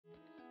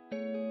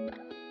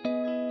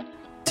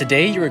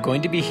Today you are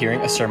going to be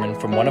hearing a sermon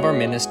from one of our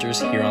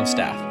ministers here on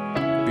staff.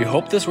 We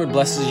hope this word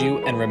blesses you,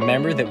 and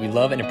remember that we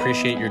love and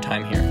appreciate your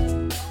time here.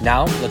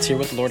 Now, let's hear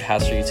what the Lord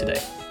has for you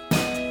today.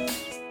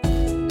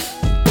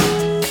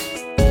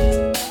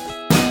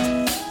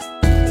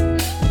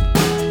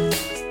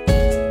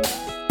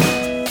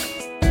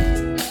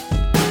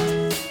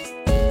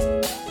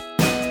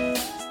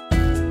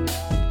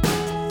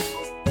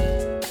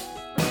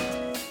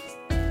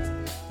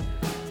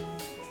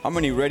 How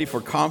many ready for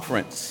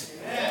conference?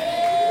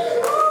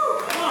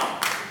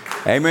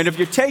 Amen. If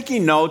you're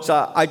taking notes,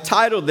 I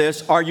titled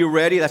this, Are You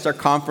Ready? That's our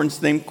conference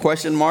theme,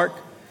 question mark.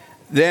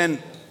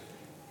 Then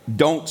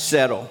don't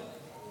settle.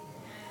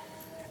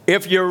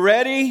 If you're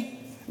ready,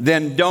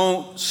 then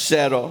don't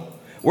settle.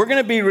 We're going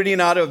to be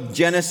reading out of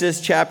Genesis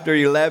chapter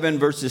 11,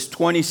 verses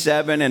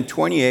 27 and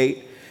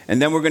 28.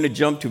 And then we're going to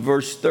jump to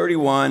verse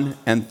 31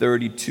 and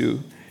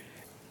 32.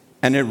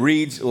 And it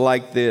reads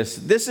like this.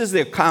 This is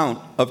the account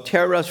of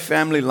Terah's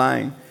family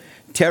line.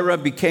 Terah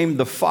became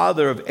the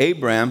father of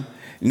Abram,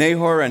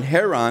 Nahor, and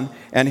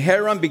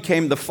Haran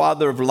became the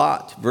father of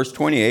Lot. Verse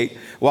 28,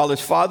 while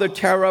his father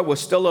Terah was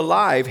still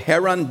alive,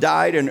 Haran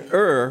died in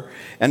Ur,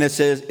 and it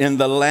says, in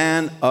the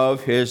land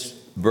of his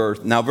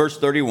birth. Now, verse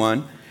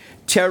 31,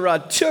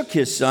 Terah took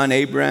his son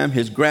Abram,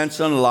 his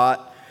grandson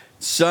Lot,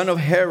 son of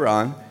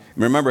Haran.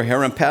 Remember,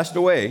 Haran passed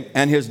away,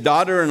 and his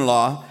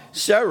daughter-in-law,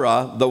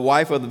 Sarah, the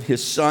wife of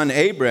his son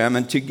Abram,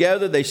 and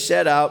together they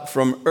set out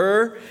from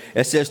Ur,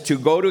 it says, to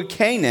go to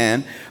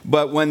Canaan.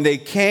 But when they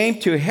came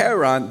to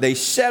Haran, they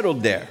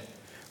settled there.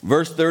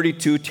 Verse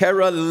 32,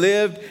 Terah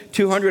lived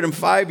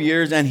 205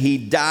 years, and he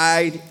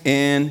died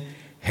in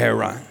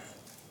Haran.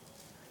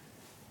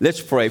 Let's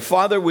pray.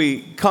 Father,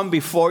 we come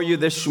before you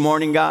this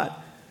morning, God.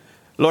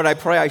 Lord, I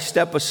pray I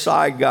step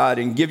aside, God,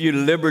 and give you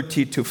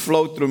liberty to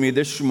flow through me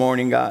this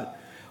morning, God.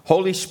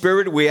 Holy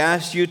Spirit, we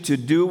ask you to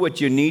do what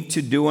you need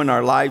to do in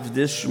our lives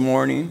this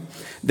morning,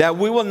 that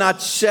we will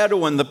not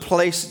settle in the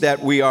place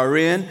that we are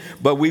in,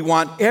 but we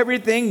want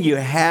everything you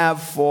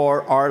have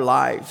for our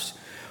lives.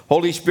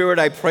 Holy Spirit,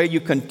 I pray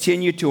you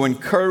continue to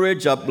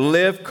encourage,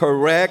 uplift,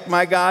 correct,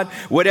 my God.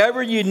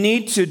 Whatever you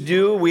need to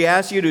do, we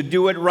ask you to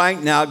do it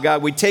right now,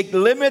 God. We take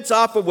limits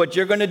off of what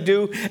you're going to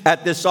do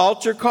at this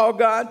altar call,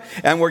 God,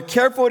 and we're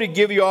careful to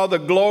give you all the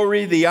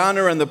glory, the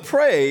honor, and the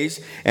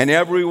praise. And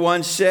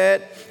everyone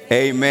said,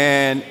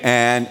 amen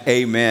and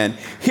amen.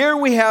 Here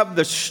we have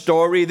the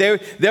story. They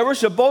were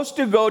supposed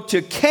to go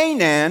to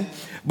Canaan,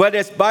 but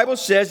the Bible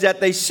says that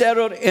they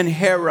settled in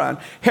Haran.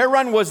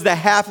 Haran was the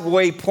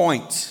halfway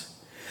point.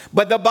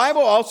 But the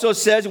Bible also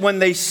says when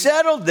they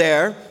settled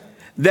there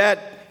that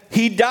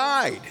he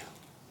died.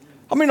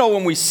 How many know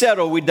when we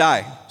settle, we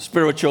die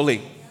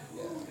spiritually?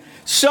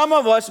 Some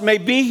of us may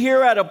be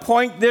here at a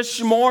point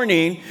this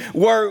morning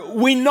where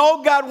we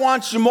know God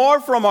wants more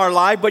from our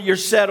life, but you're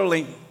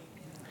settling.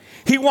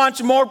 He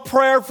wants more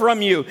prayer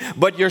from you,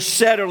 but you're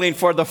settling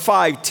for the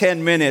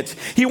 5-10 minutes.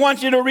 He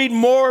wants you to read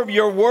more of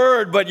your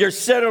word, but you're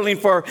settling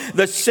for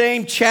the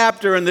same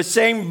chapter and the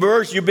same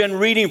verse you've been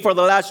reading for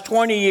the last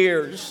 20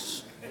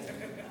 years.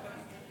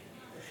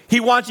 He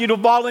wants you to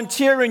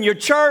volunteer in your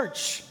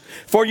church,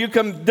 for you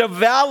can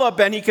develop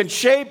and he can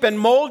shape and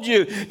mold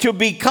you to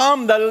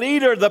become the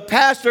leader, the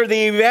pastor,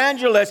 the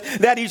evangelist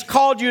that he's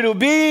called you to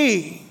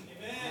be.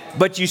 Amen.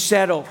 But you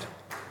settled.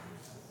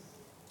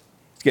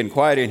 It's getting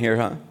quiet in here,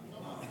 huh?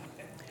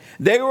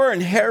 They were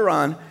in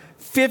Haran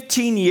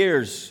 15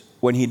 years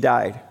when he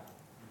died.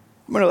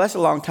 That's a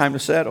long time to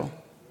settle.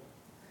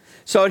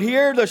 So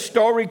here the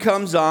story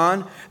comes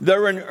on.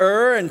 They're in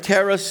Ur, and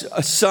Terah's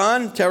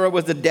son, Terah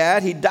was the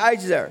dad, he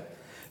dies there.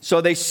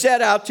 So they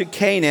set out to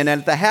Canaan,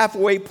 and at the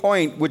halfway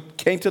point, we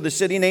came to the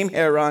city named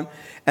Haran,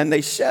 and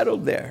they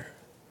settled there.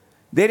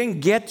 They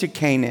didn't get to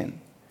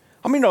Canaan.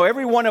 How many know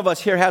every one of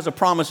us here has a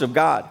promise of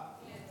God?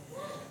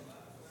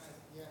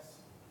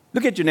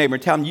 Look at your neighbor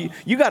and tell him,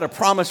 you got a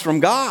promise from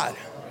God.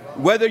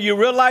 Whether you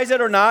realize it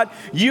or not,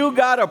 you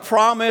got a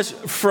promise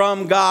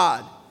from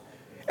God.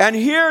 And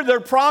here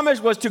their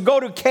promise was to go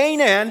to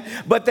Canaan,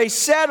 but they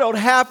settled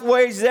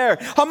halfway there.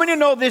 How many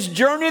know this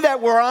journey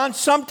that we're on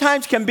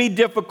sometimes can be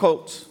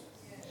difficult?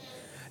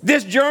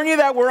 This journey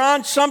that we're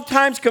on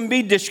sometimes can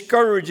be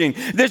discouraging.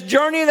 This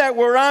journey that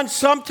we're on,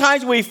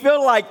 sometimes we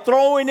feel like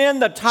throwing in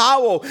the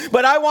towel.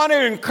 But I want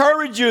to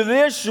encourage you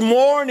this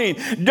morning.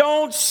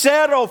 Don't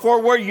settle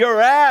for where you're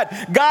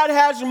at. God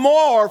has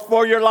more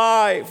for your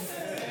life.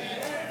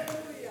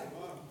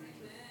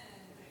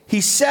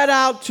 He set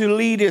out to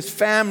lead his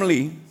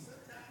family,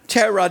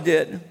 Terah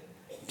did,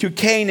 to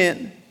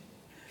Canaan.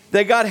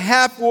 They got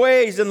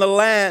halfway in the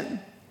land.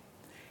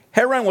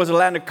 Haran was a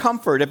land of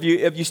comfort. If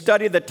you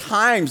study the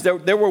times,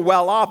 they were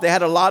well off. They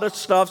had a lot of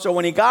stuff. So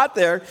when he got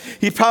there,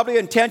 he probably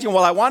intentioned,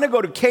 I want to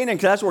go to Canaan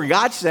because that's where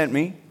God sent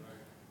me.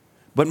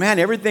 But man,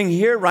 everything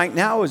here right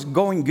now is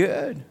going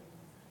good.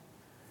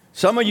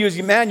 Some of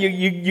you, man,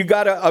 you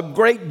got a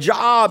great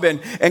job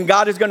and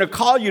God is going to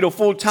call you to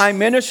full-time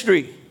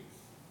ministry.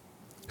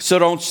 So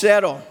don't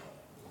settle.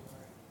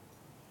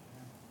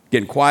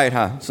 Getting quiet,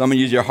 huh? Some of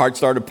you, your heart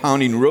started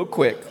pounding real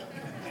quick.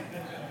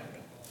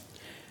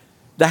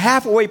 The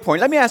halfway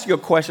point. Let me ask you a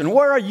question.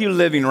 Where are you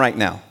living right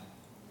now?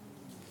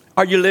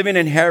 Are you living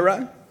in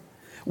Haran?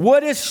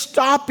 What is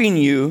stopping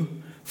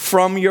you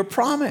from your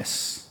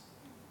promise?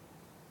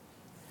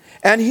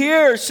 And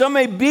here, some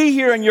may be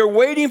here and you're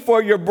waiting for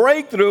your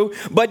breakthrough,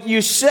 but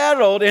you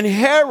settled in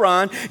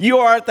Haran. You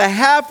are at the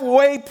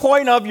halfway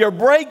point of your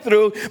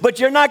breakthrough,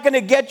 but you're not going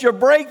to get your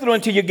breakthrough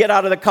until you get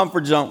out of the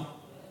comfort zone.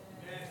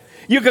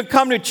 You can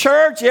come to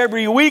church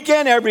every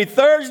weekend, every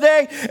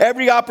Thursday,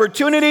 every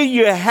opportunity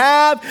you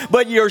have,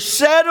 but you're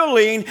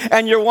settling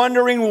and you're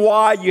wondering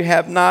why you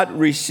have not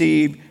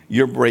received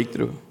your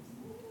breakthrough.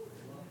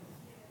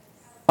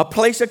 A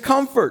place of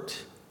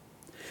comfort.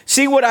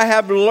 See, what I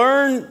have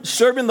learned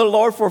serving the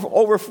Lord for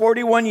over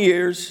 41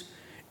 years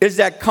is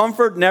that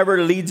comfort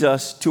never leads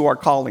us to our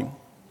calling.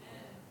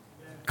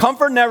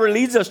 Comfort never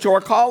leads us to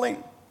our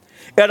calling.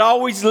 It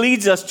always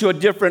leads us to a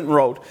different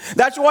road.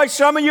 That's why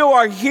some of you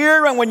are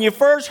here, and when you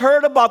first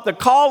heard about the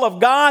call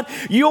of God,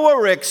 you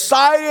were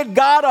excited.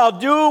 God, I'll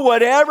do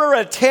whatever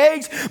it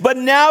takes. But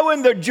now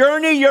in the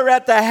journey, you're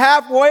at the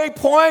halfway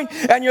point,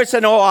 and you're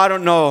saying, oh, I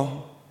don't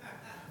know.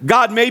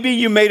 God, maybe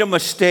you made a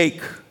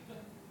mistake.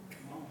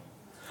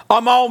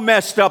 I'm all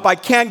messed up. I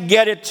can't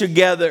get it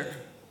together.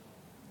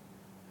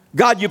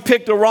 God, you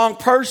picked the wrong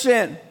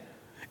person.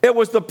 It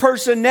was the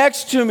person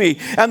next to me.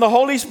 And the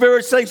Holy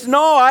Spirit says,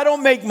 no, I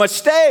don't make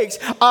mistakes.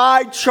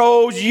 I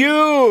chose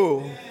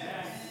you.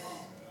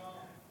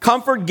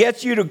 Comfort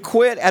gets you to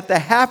quit at the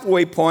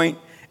halfway point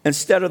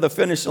instead of the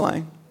finish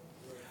line.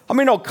 How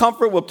many know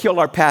comfort will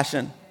kill our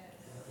passion?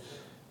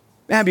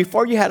 Man,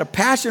 before you had a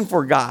passion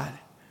for God,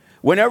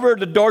 whenever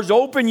the doors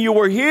open, you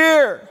were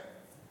here.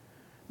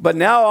 But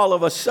now all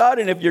of a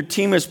sudden, if your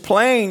team is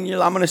playing, you're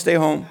like, I'm going to stay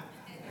home.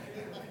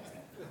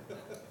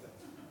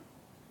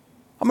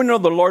 How many know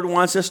the Lord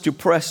wants us to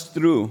press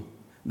through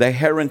the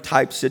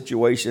Haran-type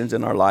situations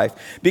in our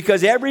life?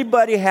 Because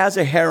everybody has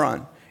a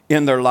Haran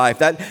in their life.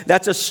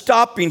 That's a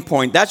stopping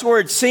point. That's where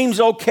it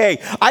seems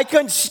okay. I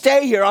can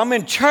stay here. I'm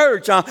in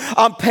church.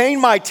 I'm paying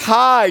my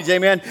tithes.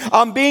 Amen.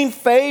 I'm being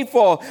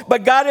faithful.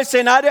 But God is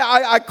saying,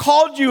 I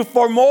called you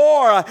for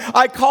more.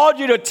 I called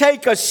you to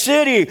take a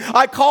city.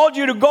 I called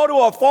you to go to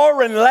a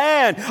foreign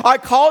land. I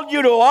called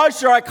you to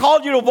usher. I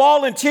called you to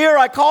volunteer.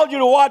 I called you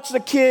to watch the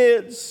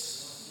kids.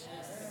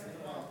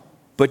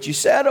 But you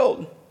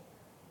settled.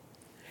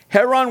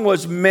 Haran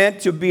was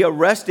meant to be a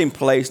resting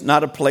place,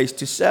 not a place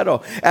to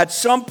settle. At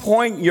some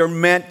point, you're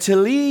meant to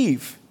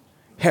leave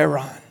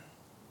Haran.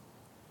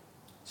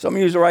 Some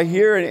of you are right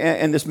here,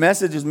 and this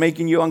message is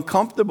making you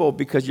uncomfortable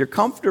because you're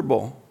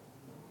comfortable.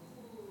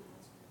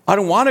 I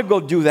don't want to go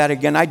do that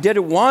again. I did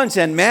it once,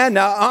 and man,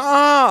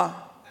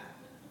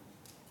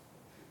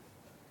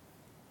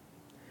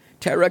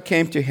 Terah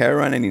came to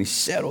Haran, and he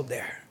settled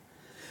there.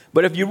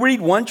 But if you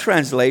read one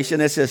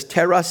translation, it says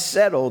Terah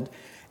settled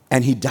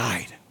and he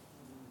died.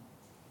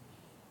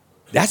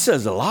 That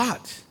says a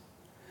lot.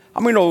 I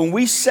mean, when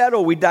we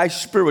settle, we die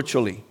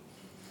spiritually.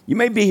 You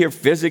may be here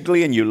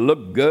physically and you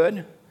look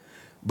good,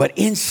 but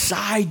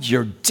inside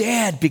you're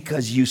dead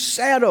because you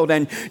settled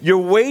and you're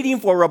waiting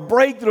for a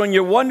breakthrough and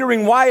you're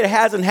wondering why it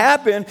hasn't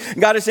happened.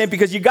 God is saying,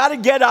 because you got to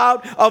get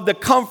out of the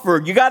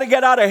comfort. You got to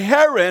get out of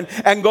Haran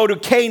and go to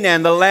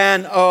Canaan, the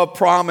land of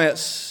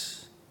promise.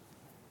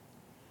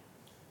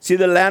 See,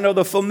 the land of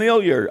the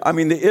familiar. I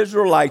mean, the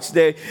Israelites,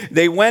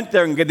 they went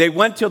there and they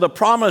went to the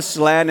promised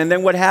land. And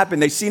then what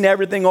happened? They seen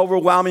everything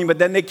overwhelming, but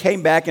then they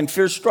came back and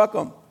fear struck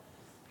them.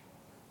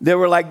 They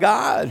were like,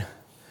 God,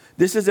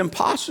 this is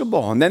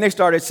impossible. And then they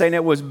started saying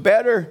it was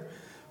better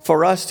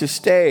for us to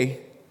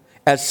stay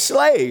as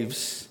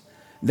slaves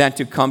than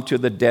to come to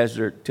the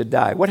desert to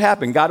die. What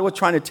happened? God was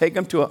trying to take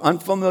them to an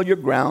unfamiliar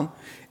ground,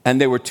 and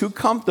they were too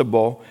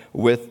comfortable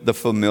with the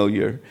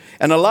familiar.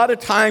 And a lot of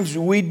times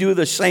we do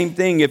the same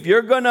thing. If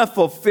you're going to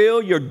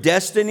fulfill your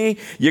destiny,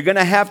 you're going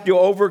to have to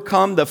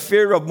overcome the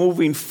fear of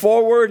moving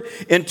forward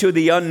into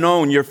the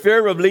unknown, your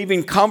fear of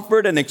leaving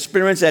comfort and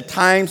experience at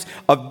times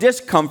of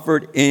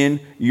discomfort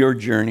in your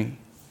journey.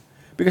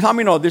 Because how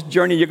many know this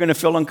journey you're going to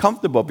feel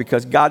uncomfortable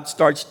because God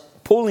starts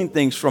pulling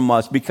things from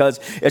us, because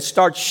it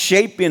starts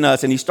shaping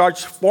us and he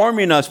starts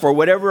forming us for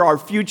whatever our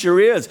future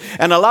is.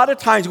 And a lot of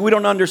times we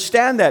don't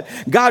understand that.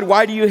 God,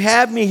 why do you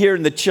have me here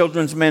in the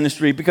children's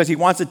ministry? Because he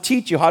wants to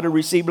teach you how to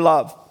receive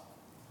love.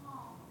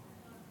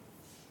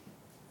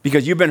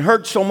 Because you've been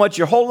hurt so much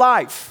your whole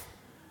life.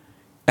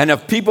 And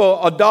if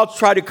adults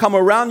try to come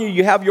around you,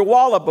 you have your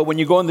wall up. But when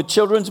you go in the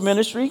children's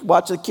ministry,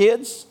 watch the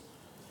kids,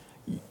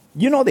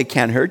 you know they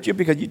can't hurt you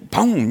because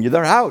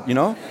they're out, you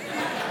know.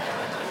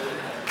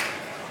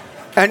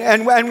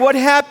 And what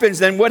happens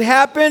then? What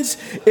happens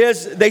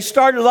is they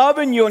start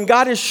loving you, and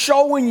God is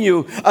showing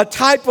you a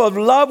type of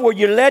love where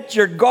you let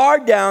your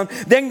guard down.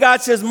 Then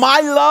God says,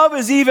 my love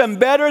is even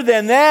better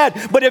than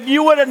that. But if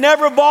you would have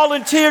never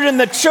volunteered in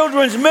the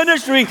children's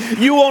ministry,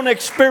 you won't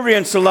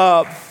experience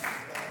love.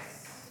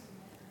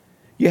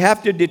 You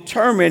have to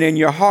determine in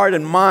your heart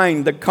and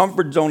mind the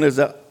comfort zone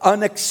is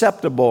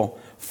unacceptable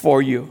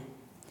for you.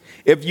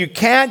 If you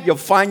can't, you'll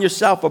find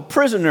yourself a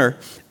prisoner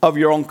of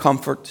your own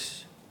comforts.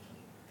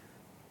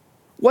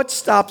 What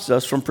stops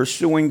us from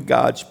pursuing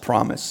God's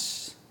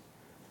promise?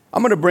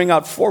 I'm going to bring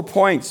out 4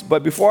 points,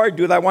 but before I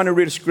do that, I want to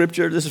read a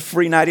scripture. This is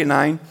free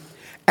 99.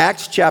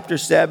 Acts chapter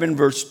 7,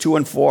 verse 2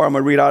 and 4. I'm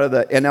going to read out of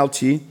the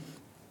NLT.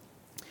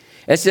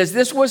 It says,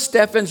 this was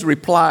Stephen's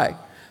reply.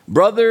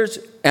 Brothers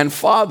and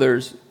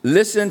fathers,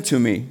 listen to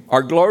me.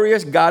 Our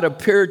glorious God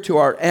appeared to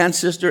our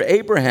ancestor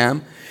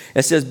Abraham.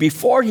 It says,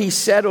 before he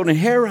settled in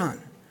Haran.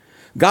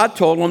 God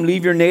told him,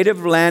 leave your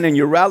native land and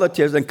your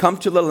relatives and come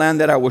to the land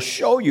that I will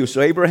show you.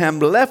 So Abraham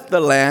left the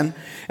land,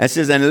 and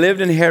says, and lived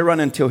in Haran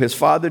until his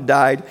father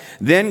died.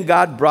 Then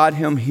God brought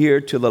him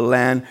here to the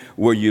land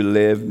where you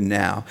live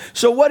now.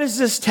 So what does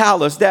this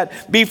tell us?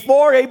 That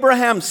before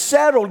Abraham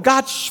settled,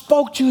 God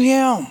spoke to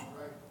him.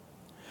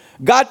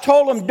 God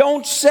told him,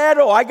 don't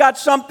settle. I got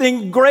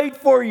something great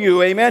for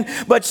you. Amen.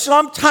 But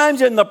sometimes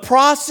in the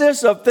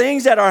process of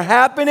things that are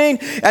happening,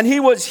 and he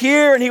was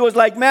here and he was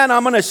like, man,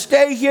 I'm going to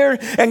stay here.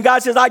 And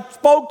God says, I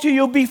spoke to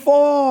you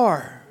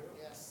before.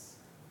 Yes.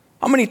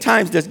 How many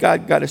times does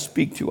God got to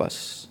speak to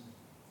us?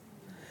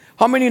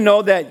 How many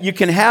know that you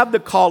can have the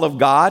call of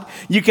God,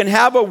 you can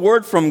have a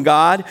word from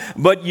God,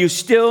 but you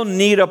still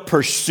need a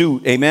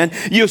pursuit, amen?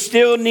 You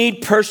still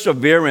need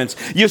perseverance.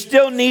 You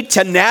still need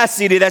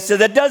tenacity that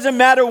says, it doesn't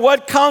matter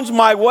what comes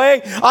my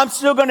way, I'm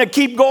still going to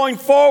keep going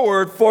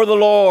forward for the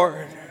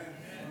Lord.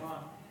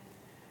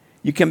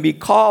 You can be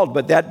called,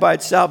 but that by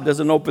itself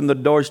doesn't open the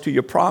doors to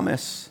your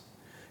promise.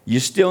 You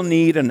still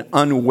need an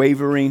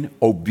unwavering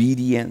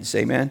obedience,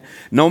 amen?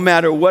 No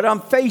matter what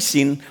I'm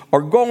facing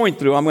or going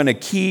through, I'm going to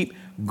keep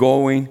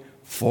going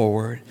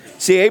forward.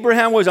 See,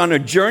 Abraham was on a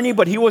journey,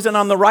 but he wasn't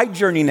on the right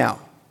journey now.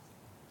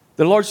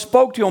 The Lord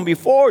spoke to him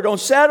before, don't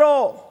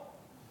settle.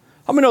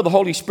 How many know the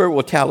Holy Spirit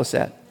will tell us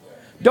that?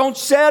 Don't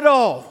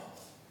settle.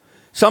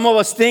 Some of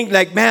us think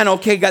like, man,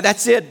 okay, God,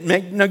 that's it.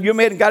 You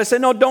made it. God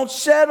said, no, don't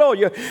settle.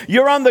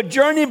 You're on the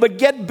journey, but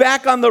get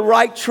back on the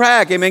right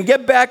track. Amen.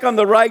 Get back on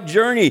the right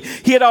journey.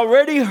 He had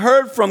already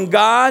heard from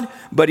God,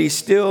 but he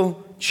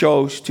still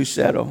chose to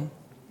settle.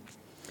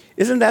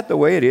 Isn't that the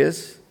way it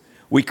is?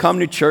 We come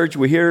to church,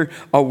 we hear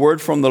a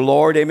word from the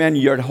Lord, amen.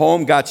 You're at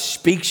home, God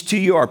speaks to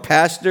you, our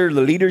pastor,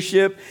 the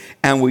leadership,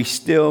 and we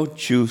still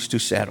choose to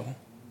settle.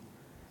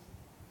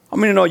 How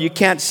many know you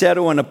can't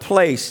settle in a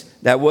place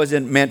that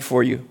wasn't meant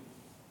for you?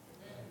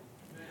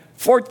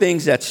 4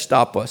 things that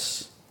stop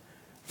us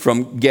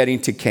from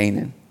getting to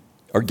Canaan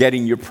or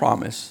getting your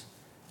promise.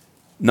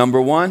 Number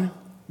 1,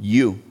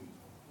 you.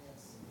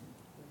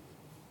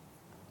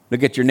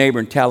 Look at your neighbor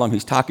and tell him,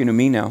 he's talking to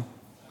me now.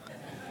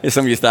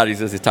 Some of you thought he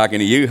says he's talking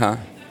to you, huh?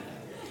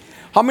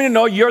 How many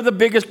know you're the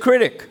biggest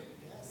critic?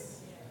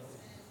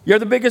 You're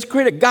the biggest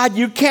critic. God,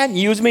 you can't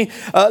use me.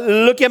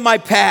 Look at my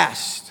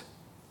past.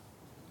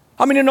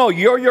 How many know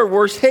you're your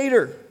worst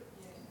hater?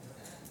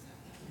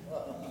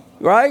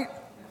 Right?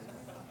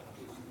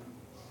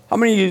 How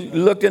many of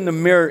you looked in the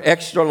mirror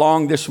extra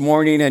long this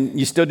morning and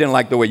you still didn't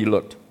like the way you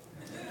looked?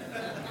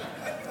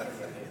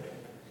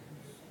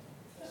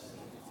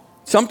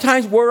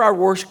 Sometimes we're our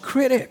worst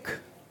critic.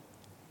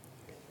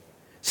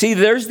 See,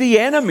 there's the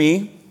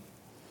enemy,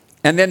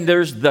 and then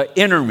there's the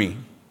inner me.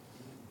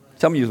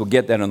 Some of you will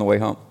get that on the way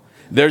home.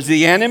 There's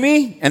the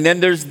enemy, and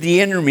then there's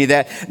the inner me,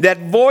 that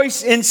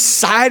voice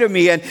inside of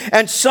me.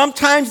 And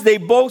sometimes they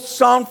both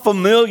sound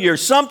familiar.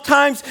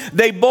 Sometimes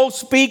they both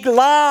speak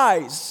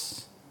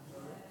lies.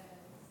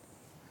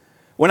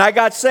 When I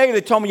got saved,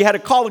 they told me you had a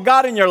call of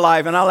God in your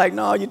life. And I'm like,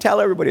 no, you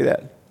tell everybody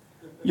that.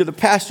 You're the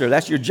pastor.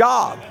 That's your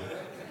job.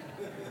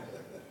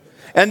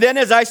 And then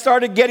as I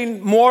started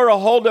getting more a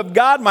hold of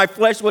God, my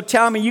flesh would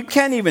tell me, you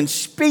can't even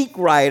speak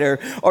right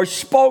or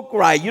spoke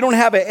right. You don't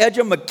have an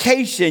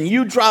education.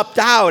 You dropped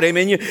out. I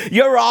mean,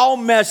 you're all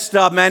messed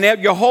up, man.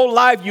 Your whole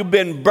life you've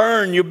been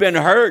burned. You've been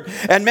hurt.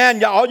 And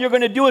man, all you're going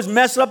to do is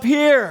mess up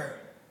here.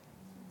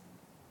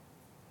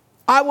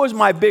 I was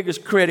my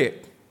biggest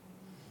critic.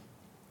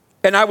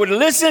 And I would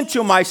listen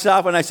to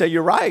myself and I say,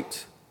 you're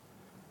right.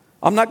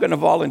 I'm not going to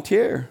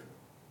volunteer.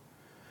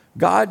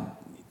 God,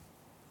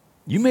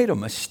 you made a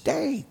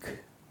mistake.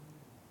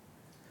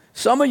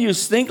 Some of you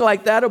think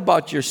like that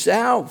about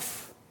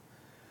yourself.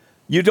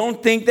 You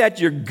don't think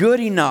that you're good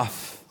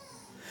enough.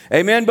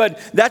 Amen.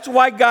 But that's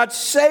why God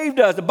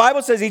saved us. The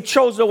Bible says he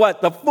chose the what?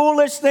 The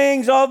foolish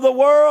things of the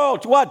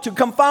world. What? To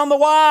confound the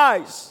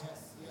wise.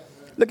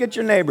 Look at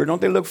your neighbor.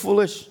 Don't they look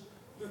foolish?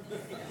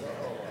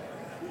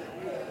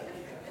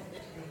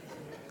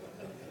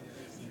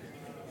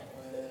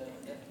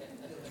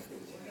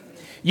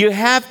 You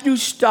have to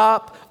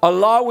stop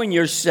allowing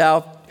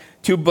yourself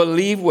to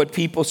believe what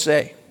people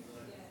say.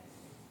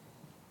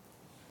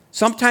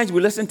 Sometimes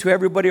we listen to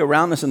everybody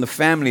around us in the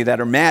family that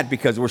are mad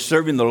because we're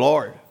serving the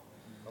Lord.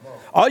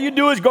 All you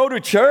do is go to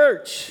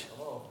church.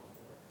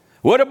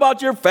 What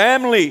about your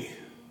family?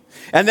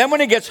 And then when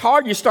it gets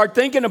hard, you start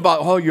thinking about,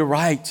 oh, you're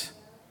right.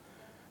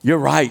 You're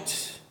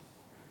right.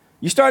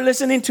 You start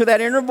listening to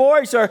that inner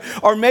voice.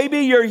 Or maybe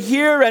you're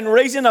here and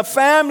raising a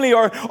family.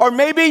 Or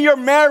maybe your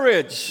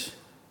marriage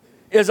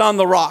is on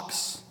the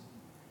rocks.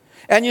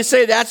 And you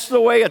say, that's the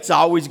way it's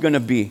always going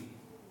to be.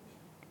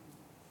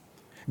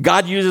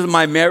 God uses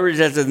my marriage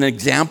as an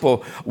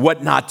example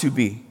what not to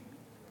be.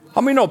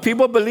 How many know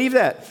people believe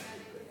that?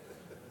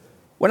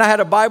 When I had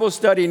a Bible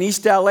study in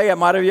East LA at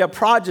Maravilla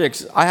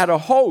Projects, I had a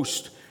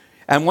host.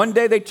 And one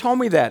day they told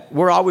me that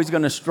we're always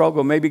going to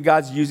struggle. Maybe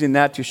God's using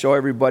that to show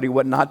everybody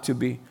what not to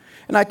be.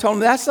 And I told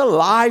them, that's a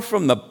lie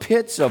from the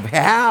pits of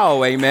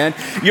hell, amen.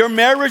 Your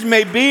marriage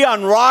may be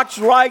on rocks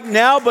right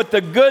now, but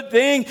the good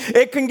thing,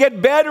 it can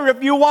get better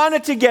if you want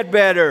it to get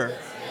better.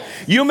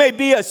 You may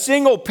be a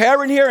single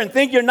parent here and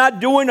think you're not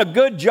doing a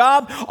good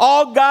job.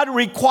 All God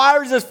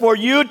requires is for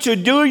you to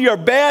do your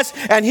best,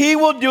 and He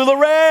will do the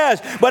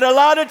rest. But a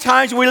lot of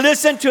times we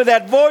listen to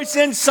that voice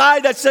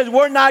inside that says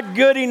we're not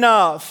good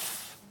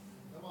enough.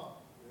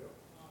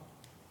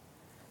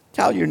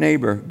 Tell your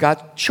neighbor,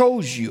 God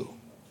chose you,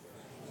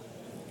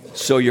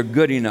 so you're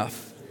good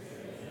enough.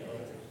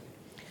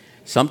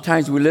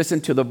 Sometimes we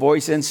listen to the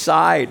voice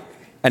inside,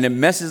 and it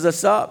messes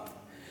us up.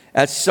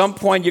 At some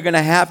point, you're going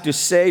to have to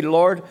say,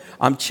 Lord,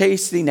 I'm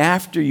chasing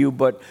after you,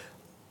 but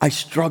I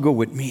struggle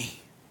with me.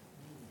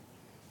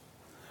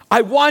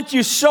 I want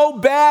you so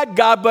bad,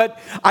 God, but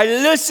I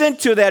listen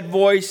to that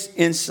voice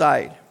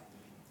inside.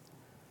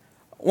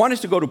 I want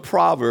us to go to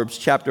Proverbs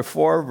chapter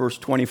 4, verse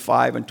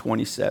 25 and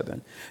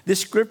 27. This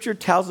scripture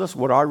tells us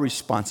what our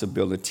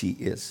responsibility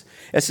is.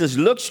 It says,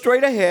 look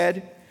straight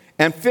ahead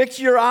and fix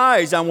your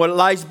eyes on what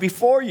lies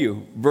before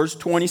you. Verse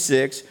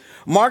 26,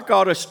 mark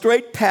out a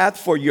straight path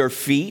for your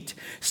feet.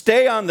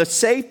 Stay on the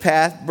safe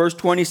path. Verse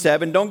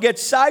 27, don't get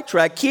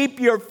sidetracked. Keep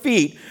your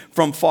feet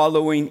from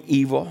following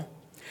evil.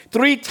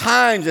 3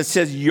 times it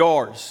says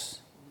yours.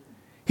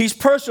 He's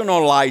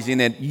personalizing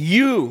it.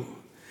 You.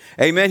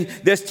 Amen.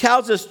 This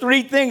tells us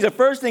 3 things. The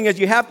first thing is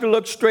you have to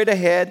look straight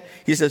ahead.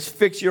 He says,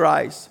 fix your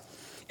eyes.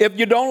 If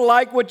you don't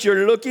like what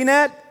you're looking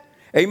at,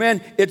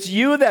 amen, it's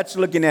you that's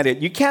looking at it.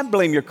 You can't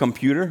blame your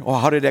computer. Oh,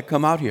 how did that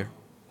come out here?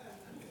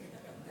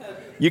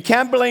 You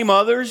can't blame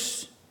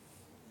others.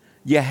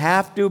 You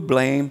have to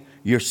blame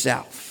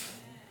yourself.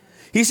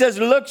 He says,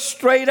 look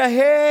straight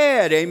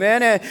ahead.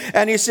 Amen.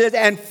 And he says,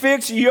 and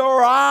fix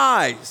your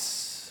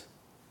eyes.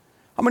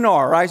 How many know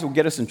our eyes will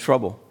get us in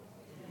trouble?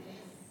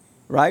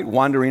 Right?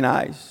 Wandering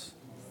eyes.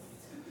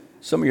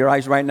 Some of your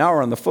eyes right now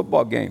are on the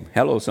football game.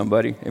 Hello,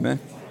 somebody. Amen.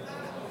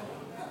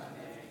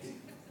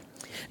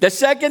 The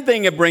second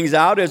thing it brings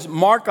out is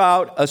mark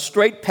out a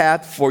straight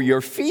path for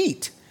your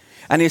feet.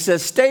 And he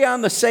says, stay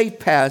on the safe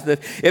path.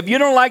 If you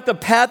don't like the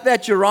path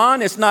that you're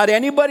on, it's not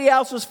anybody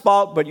else's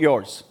fault but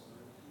yours.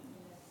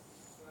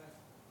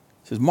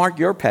 He says, mark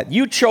your path.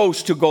 You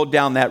chose to go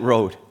down that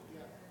road.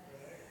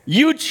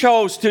 You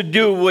chose to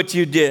do what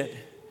you did.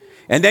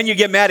 And then you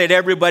get mad at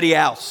everybody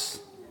else.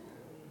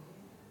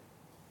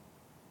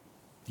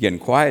 Getting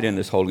quiet in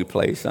this holy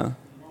place, huh?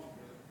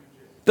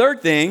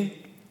 Third thing,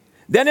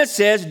 then it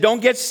says,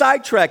 don't get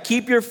sidetracked.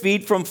 Keep your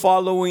feet from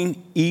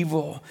following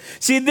evil.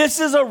 See, this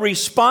is a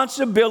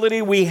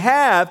responsibility we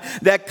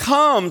have that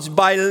comes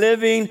by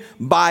living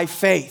by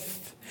faith.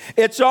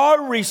 It's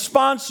our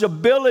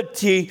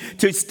responsibility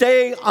to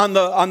stay on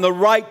the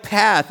right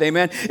path,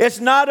 amen. It's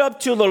not up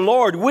to the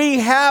Lord. We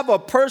have a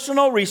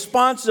personal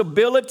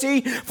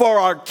responsibility for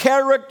our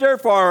character,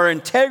 for our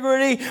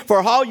integrity,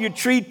 for how you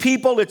treat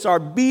people. It's our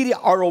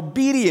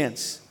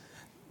obedience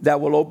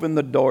that will open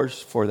the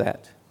doors for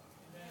that.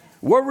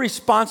 We're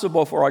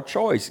responsible for our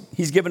choice.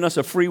 He's given us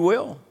a free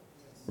will,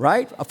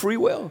 right? A free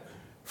will.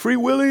 Free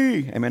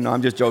willy. Amen. No,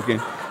 I'm just joking.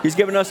 He's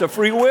given us a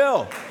free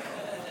will.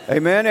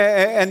 Amen.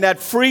 And that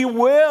free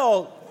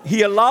will,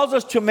 He allows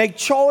us to make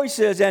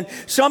choices. And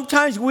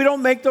sometimes we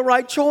don't make the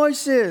right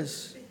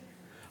choices.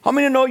 How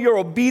many know your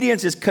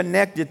obedience is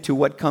connected to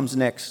what comes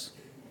next?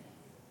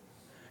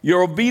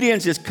 Your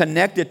obedience is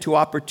connected to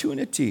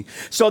opportunity.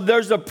 So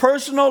there's a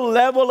personal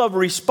level of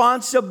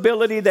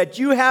responsibility that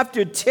you have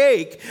to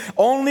take.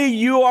 Only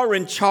you are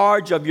in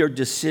charge of your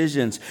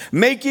decisions.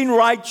 Making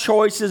right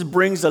choices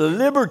brings a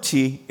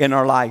liberty in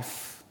our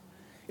life.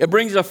 It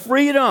brings a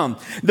freedom.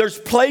 There's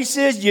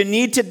places you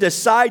need to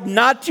decide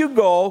not to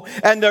go,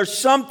 and there's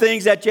some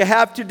things that you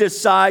have to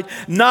decide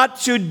not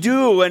to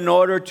do in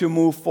order to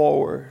move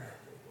forward.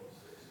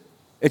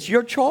 It's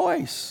your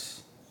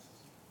choice.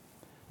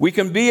 We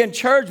can be in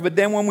church, but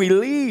then when we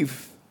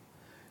leave,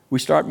 we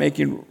start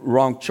making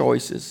wrong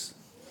choices.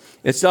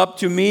 It's up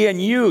to me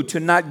and you to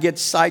not get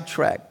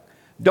sidetracked.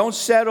 Don't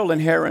settle in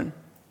Haran.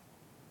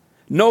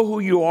 Know who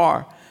you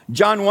are.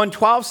 John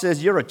 1:12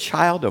 says you're a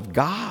child of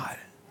God.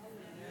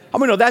 How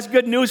many know that's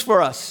good news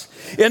for us?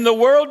 In the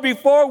world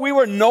before, we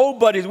were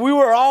nobodies. We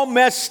were all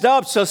messed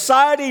up.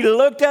 Society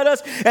looked at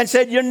us and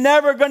said, you're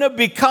never going to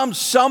become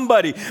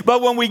somebody.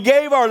 But when we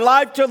gave our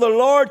life to the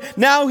Lord,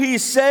 now He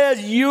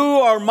says, you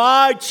are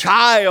my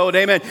child.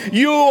 Amen.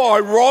 You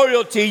are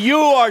royalty. You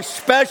are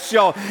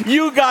special.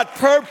 You got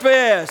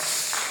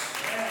purpose.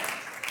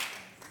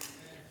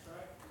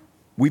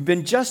 We've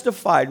been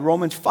justified.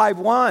 Romans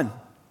 5:1.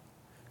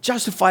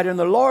 Justified in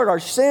the Lord,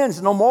 our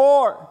sins no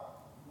more.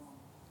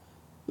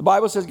 The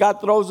Bible says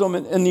God throws them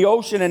in the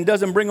ocean and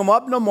doesn't bring them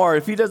up no more.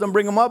 If He doesn't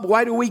bring them up,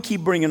 why do we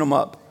keep bringing them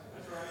up?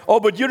 Oh,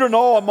 but you don't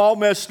know I'm all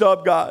messed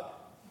up, God.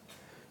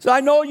 So I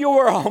know you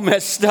were all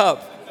messed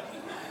up.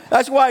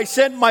 That's why I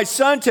sent my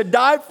son to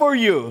die for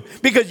you,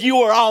 because you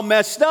were all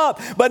messed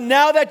up. But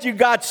now that you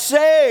got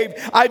saved,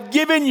 I've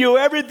given you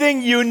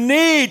everything you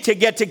need to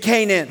get to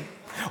Canaan.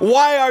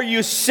 Why are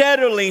you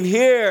settling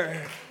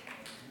here?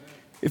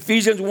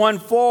 Ephesians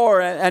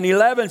 1:4 and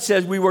 11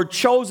 says we were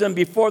chosen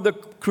before the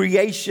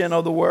creation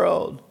of the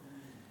world.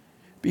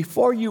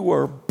 Before you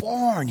were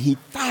born, he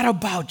thought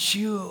about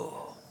you.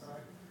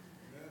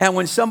 And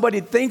when somebody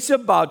thinks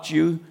about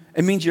you,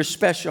 it means you're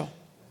special.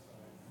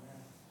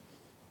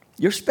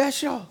 You're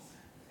special.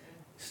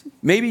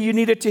 Maybe you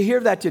needed to hear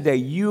that today.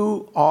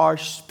 You are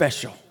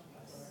special.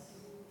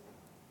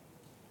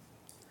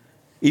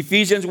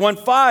 Ephesians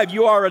 1:5,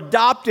 you are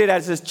adopted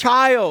as his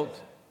child.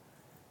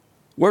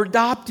 We're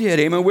adopted.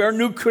 Amen. We're a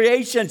new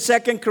creation.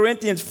 2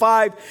 Corinthians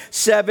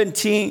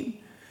 5:17.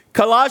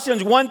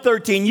 Colossians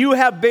 1:13, you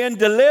have been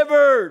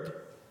delivered.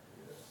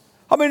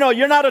 How many know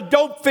you're not a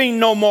dope fiend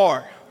no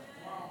more?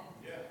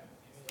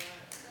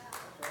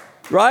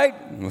 Right?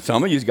 Well,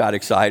 some of you got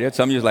excited.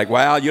 Some of you like,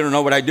 wow, you don't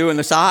know what I do on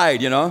the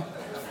side, you know.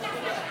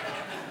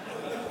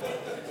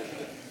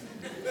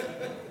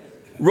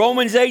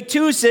 Romans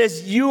 8:2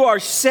 says you are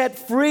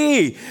set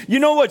free. You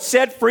know what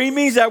set free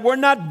means? That we're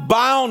not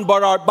bound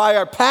by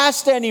our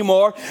past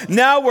anymore.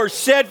 Now we're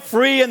set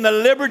free in the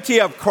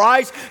liberty of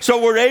Christ, so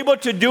we're able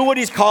to do what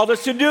he's called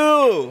us to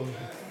do.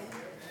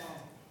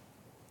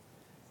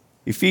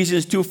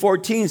 Ephesians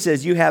 2:14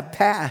 says you have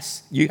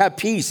peace. You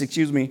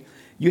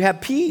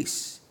have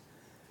peace.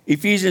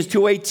 Ephesians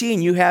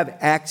 2:18, you have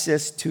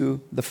access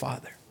to the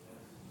Father.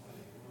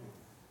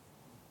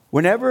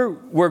 Whenever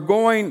we're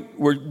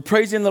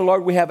praising the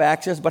Lord, we have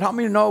access. But how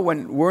many know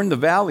when we're in the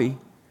valley,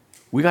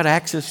 we got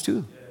access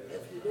too?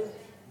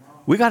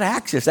 We got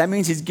access. That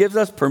means he's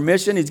given us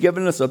permission. He's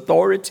given us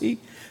authority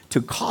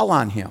to call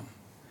on him.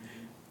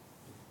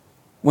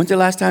 When's the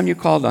last time you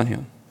called on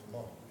him?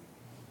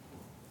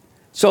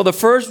 So the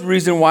first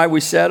reason why we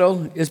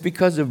settle is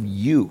because of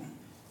you.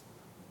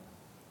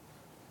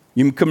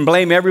 You can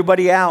blame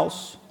everybody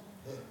else.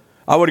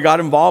 I would have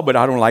got involved, but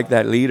I don't like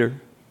that leader.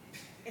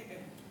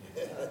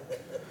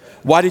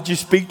 Why did you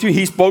speak to me?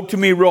 He spoke to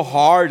me real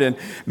hard, and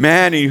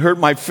man, he hurt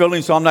my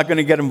feelings, so I'm not going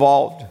to get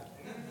involved.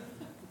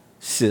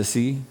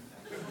 Sissy.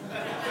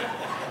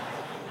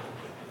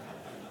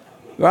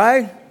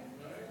 Right?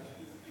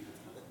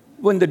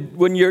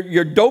 When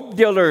your dope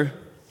dealer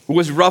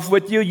was rough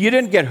with you, you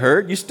didn't get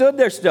hurt. You stood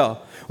there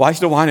still. Well, I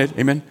still want it.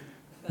 Amen.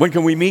 When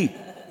can we meet?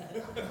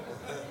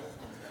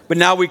 But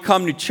now we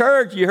come to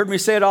church. You heard me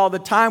say it all the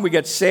time. We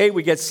get saved,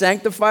 we get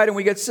sanctified, and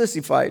we get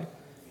sissified.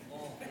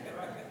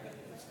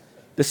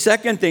 The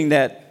second thing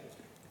that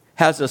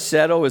has us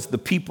settle is the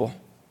people.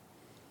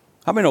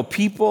 How many know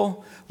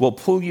people will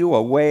pull you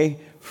away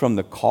from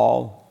the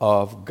call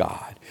of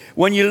God?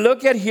 When you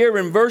look at here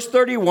in verse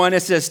 31,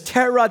 it says,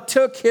 Terah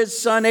took his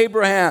son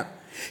Abraham.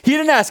 He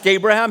didn't ask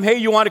Abraham, hey,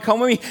 you want to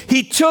come with me?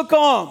 He took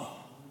him.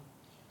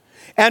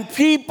 And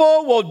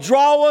people will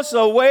draw us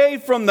away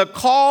from the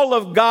call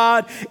of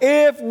God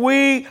if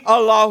we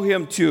allow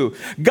him to.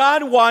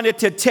 God wanted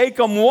to take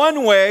him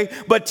one way,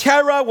 but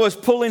Terah was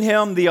pulling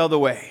him the other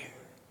way.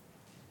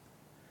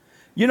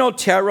 You know,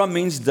 Terah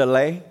means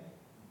delay.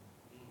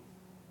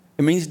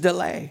 It means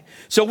delay.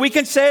 So we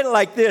can say it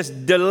like this: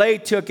 delay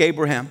took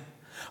Abraham.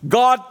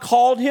 God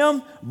called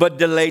him, but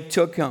delay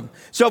took him.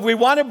 So if we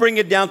want to bring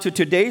it down to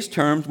today's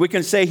terms, we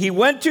can say he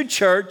went to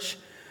church,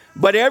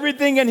 but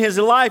everything in his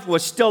life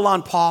was still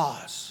on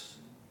pause.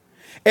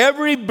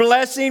 Every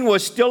blessing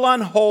was still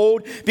on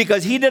hold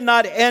because he did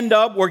not end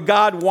up where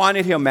God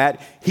wanted him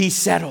at. He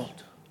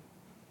settled.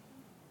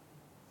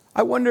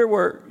 I wonder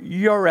where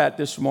you're at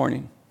this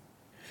morning.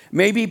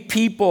 Maybe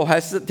people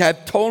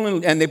have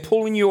told and they're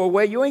pulling you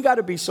away. You ain't got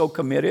to be so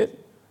committed.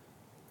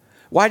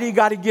 Why do you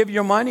got to give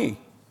your money?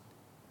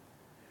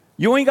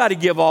 You ain't got to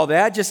give all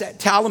that. Just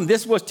tell them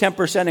this was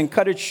 10% and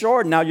cut it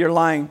short. Now you're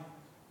lying.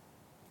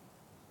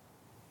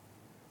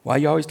 Why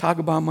you always talk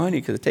about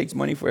money? Because it takes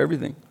money for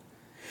everything.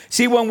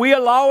 See, when we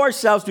allow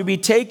ourselves to be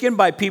taken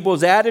by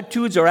people's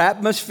attitudes or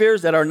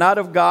atmospheres that are not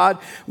of God,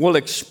 we'll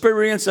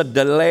experience a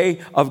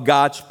delay of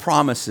God's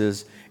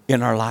promises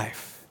in our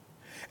life.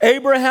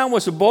 Abraham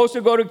was supposed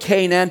to go to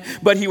Canaan,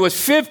 but he was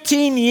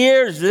 15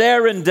 years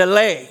there in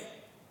delay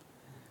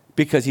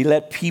because he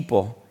let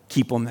people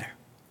keep him there.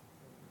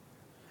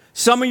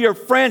 Some of your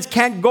friends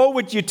can't go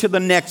with you to the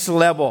next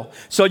level,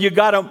 so you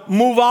got to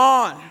move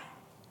on.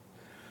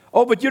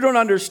 Oh, but you don't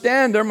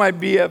understand. They're my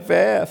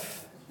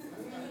BFF.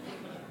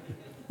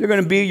 You're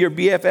going to be your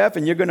BFF,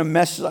 and you're going to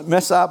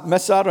mess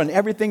out on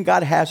everything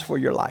God has for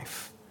your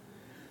life.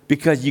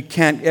 Because you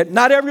can't,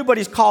 not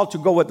everybody's called to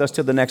go with us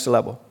to the next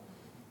level.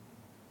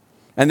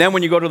 And then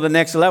when you go to the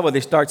next level, they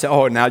start saying,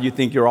 oh, now you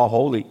think you're all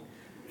holy.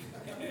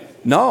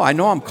 No, I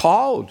know I'm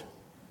called.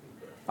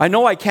 I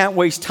know I can't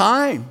waste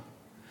time.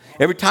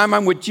 Every time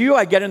I'm with you,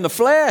 I get in the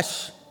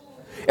flesh.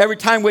 Every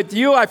time with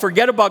you, I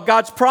forget about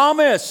God's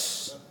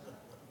promise.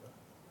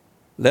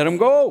 Let them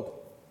go.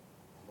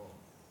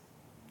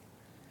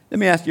 Let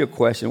me ask you a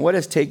question. What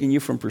has taken you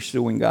from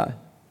pursuing God?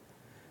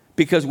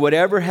 Because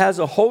whatever has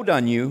a hold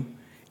on you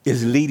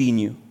is leading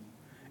you.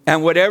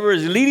 And whatever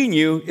is leading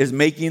you is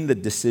making the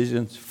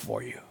decisions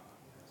for you.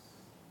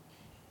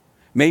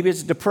 Maybe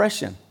it's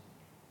depression.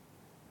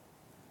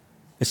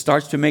 It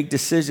starts to make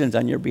decisions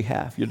on your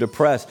behalf. You're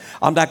depressed.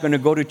 I'm not going to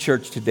go to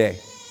church today.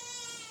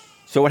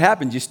 So what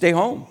happens? You stay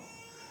home.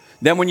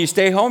 Then when you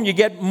stay home, you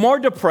get more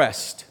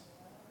depressed.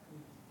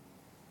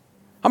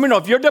 How many know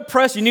if you're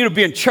depressed, you need to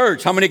be in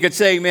church? How many could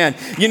say amen?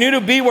 You need to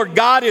be where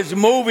God is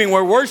moving,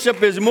 where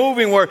worship is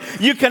moving, where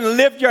you can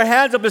lift your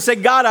hands up and say,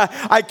 God,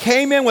 I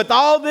came in with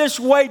all this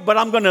weight, but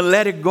I'm going to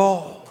let it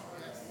go.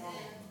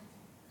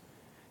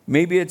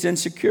 Maybe it's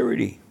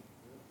insecurity.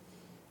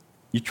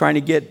 You're trying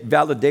to get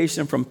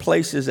validation from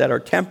places that are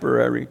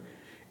temporary,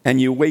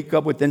 and you wake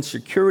up with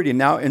insecurity.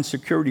 Now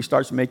insecurity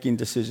starts making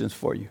decisions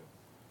for you.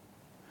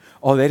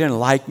 Oh, they didn't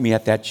like me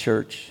at that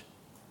church,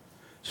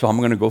 so I'm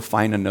going to go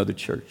find another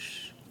church.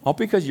 All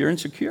because you're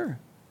insecure.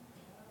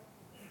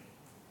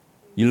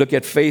 You look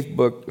at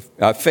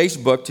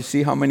Facebook to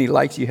see how many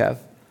likes you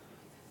have.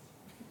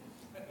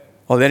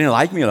 Oh, they didn't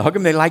like me. How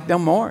come they like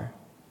them more?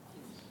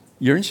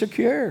 You're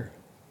insecure.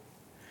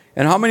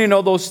 And how many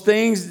know those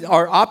things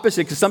are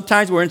opposite? Because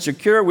sometimes we're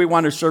insecure, we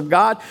want to serve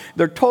God.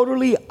 They're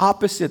totally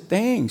opposite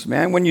things,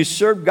 man. When you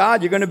serve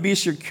God, you're going to be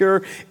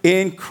secure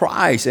in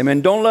Christ. Amen.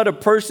 Don't let a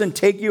person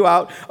take you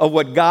out of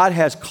what God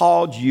has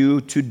called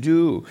you to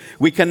do.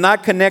 We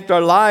cannot connect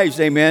our lives,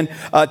 amen,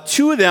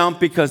 to them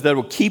because that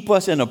will keep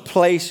us in a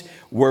place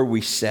where we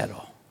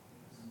settle.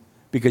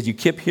 Because you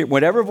keep hearing,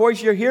 whatever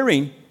voice you're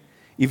hearing,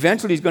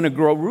 eventually is going to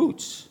grow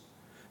roots.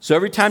 So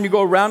every time you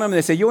go around them,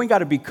 they say, you ain't got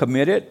to be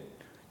committed.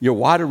 You're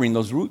watering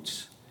those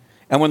roots.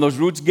 And when those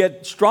roots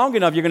get strong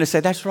enough, you're going to say,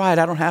 that's right,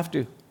 I don't have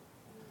to.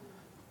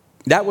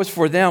 That was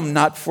for them,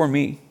 not for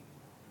me.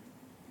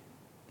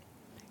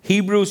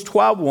 Hebrews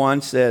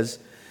 12:1 says,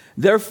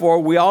 therefore,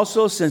 we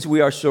also, since we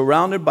are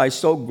surrounded by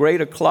so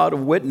great a cloud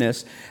of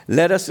witness,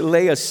 let us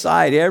lay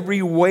aside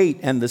every weight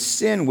and the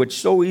sin which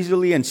so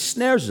easily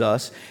ensnares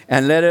us,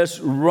 and let us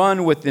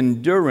run with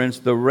endurance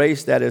the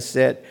race that is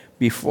set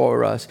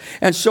before us.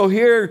 And so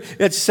here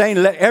it's saying,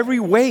 let every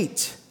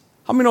weight.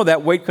 How many know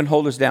that weight can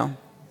hold us down?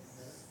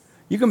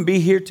 You can be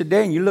here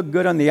today and you look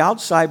good on the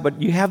outside, but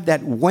you have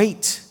that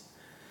weight.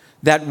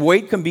 That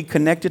weight can be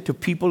connected to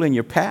people in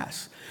your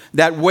past.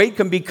 That weight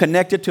can be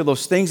connected to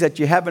those things that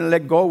you haven't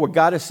let go, where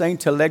God is saying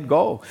to let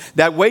go.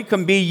 That weight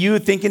can be you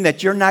thinking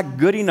that you're not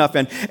good enough.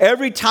 And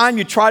every time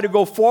you try to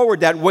go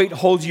forward, that weight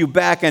holds you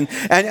back.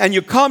 And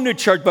you come to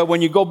church, but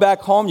when you go back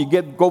home,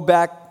 you go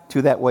back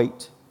to that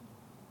weight.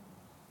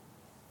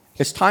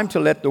 It's time to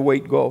let the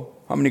weight go.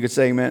 How many could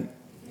say amen?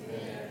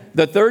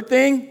 The third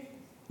thing,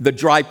 the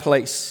dry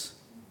place.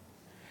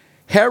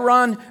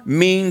 Haran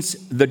means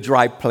the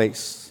dry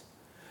place.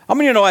 How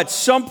many of you know at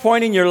some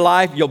point in your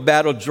life, you'll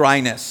battle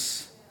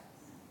dryness?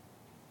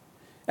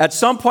 At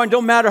some point,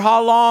 don't matter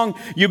how long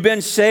you've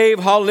been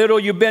saved, how little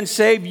you've been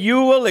saved, you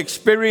will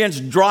experience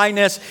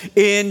dryness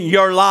in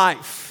your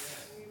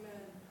life.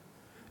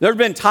 There have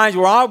been times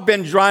where I've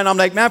been dry and I'm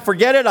like, man,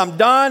 forget it, I'm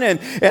done.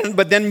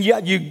 But then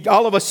you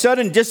all of a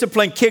sudden,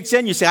 discipline kicks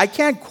in. You say, I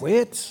can't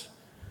quit.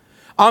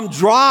 I'm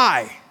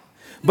dry,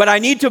 but I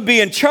need to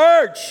be in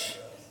church.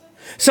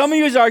 Some of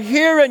you are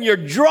here and you're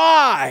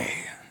dry.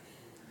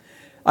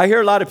 I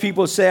hear a lot of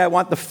people say, I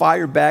want the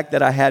fire back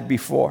that I had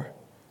before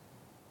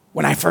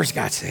when I first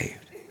got saved.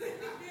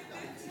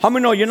 How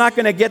many know you're not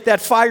going to get that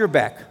fire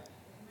back?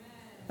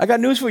 I got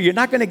news for you. You're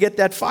not going to get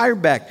that fire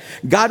back.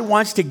 God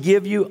wants to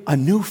give you a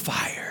new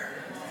fire.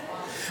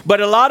 But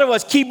a lot of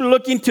us keep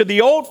looking to the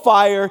old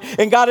fire,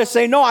 and God is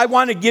saying, no, I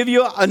want to give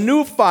you a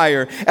new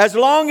fire. As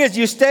long as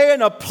you stay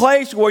in a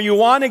place where you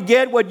want to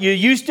get what you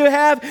used to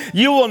have,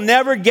 you will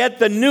never get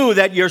the new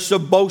that you're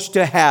supposed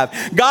to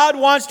have. God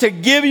wants to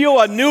give you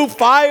a new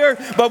fire,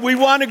 but we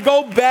want to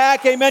go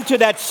back, amen, to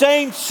that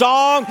same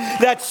song,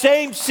 that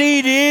same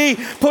CD,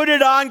 put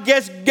it on,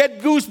 get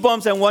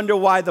goosebumps, and wonder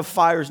why the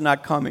fire's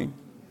not coming.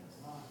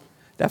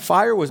 That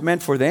fire was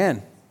meant for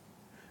then.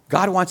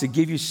 God wants to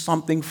give you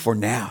something for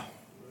now.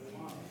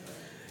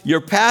 Your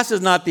past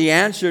is not the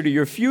answer to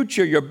your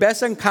future. Your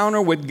best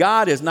encounter with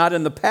God is not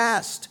in the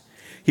past.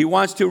 He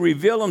wants to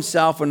reveal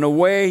himself in a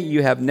way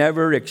you have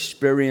never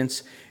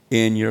experienced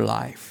in your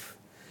life.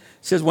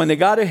 It says when they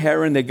got to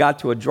Haran, they got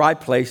to a dry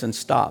place and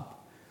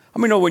stopped.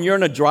 How many know when you're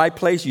in a dry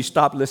place, you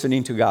stop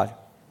listening to God?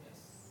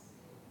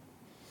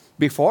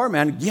 Before,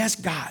 man, yes,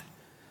 God.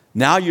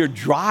 Now you're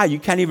dry. You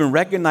can't even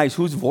recognize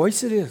whose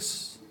voice it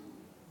is.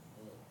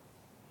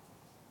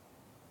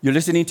 You're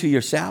listening to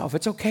yourself.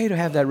 It's okay to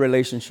have that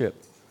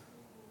relationship.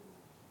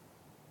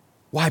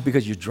 Why?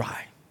 Because you're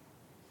dry.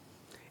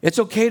 It's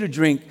okay to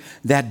drink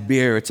that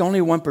beer. It's only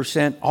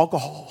 1%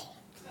 alcohol.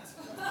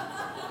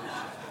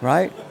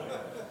 Right?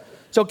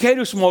 It's okay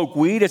to smoke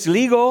weed. It's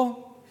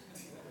legal.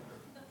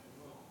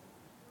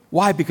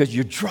 Why? Because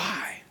you're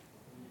dry.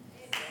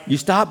 You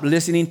stop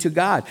listening to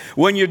God.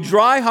 When you're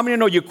dry, how many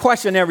know you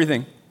question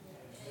everything?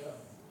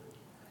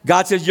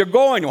 God says, you're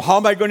going. Well, how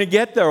am I going to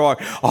get there? Or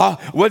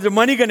where's the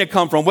money going to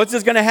come from? What's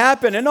this going to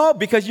happen? And no,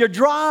 because you're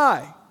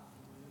dry.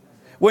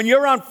 When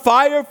you're on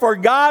fire for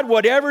God,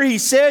 whatever He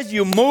says,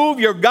 you move,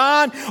 you're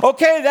gone.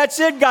 Okay, that's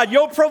it, God,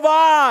 you'll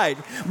provide.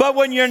 But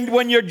when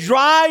you're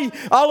dry,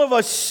 all of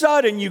a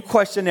sudden you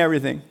question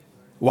everything.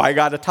 Why I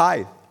got a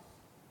tithe?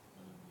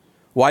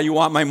 Why you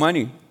want my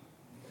money?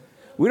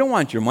 We don't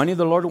want your money.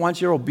 The Lord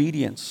wants your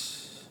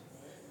obedience.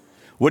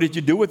 What did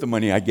you do with the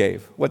money I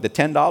gave? What, the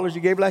 $10 you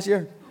gave last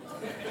year?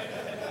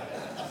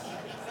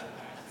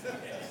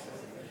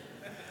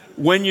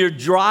 When you're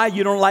dry,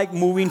 you don't like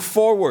moving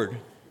forward.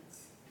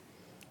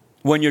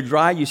 When you're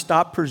dry, you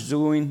stop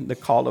pursuing the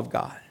call of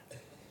God.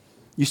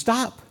 You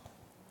stop.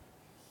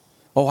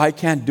 Oh, I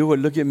can't do it.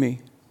 Look at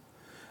me.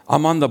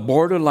 I'm on the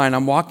borderline.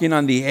 I'm walking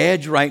on the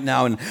edge right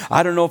now, and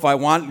I don't know if I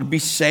want to be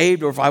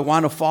saved or if I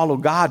want to follow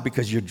God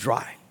because you're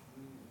dry.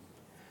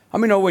 How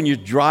many know when you're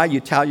dry, you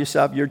tell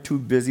yourself you're too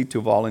busy to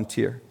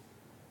volunteer?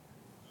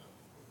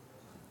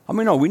 How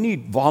many know we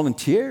need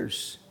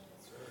volunteers?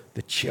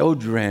 The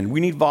children. We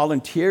need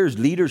volunteers,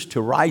 leaders to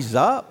rise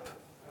up.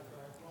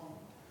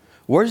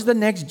 Where's the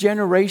next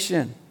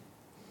generation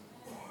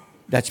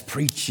that's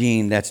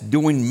preaching, that's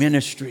doing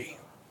ministry?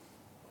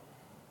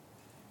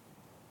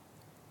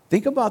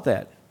 Think about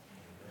that.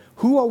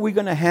 Who are we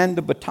going to hand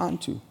the baton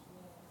to?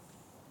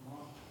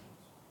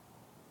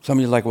 Some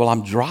of you are like, well,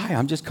 I'm dry.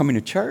 I'm just coming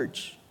to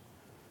church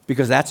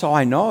because that's all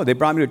I know. They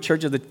brought me to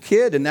church as a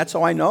kid, and that's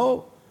all I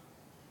know.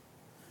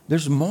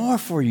 There's more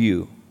for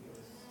you.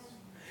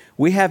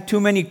 We have too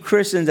many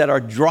Christians that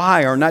are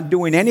dry or not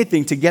doing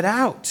anything to get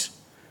out.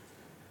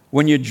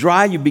 When you're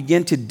dry, you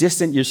begin to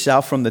distance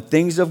yourself from the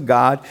things of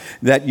God,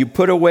 that you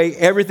put away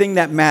everything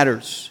that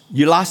matters.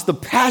 You lost the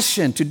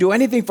passion to do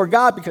anything for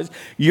God because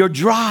you're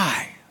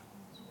dry.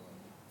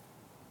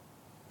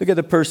 Look at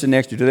the person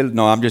next to you.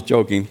 No, I'm just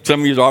joking. Some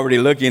of you are already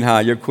looking, huh?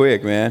 You're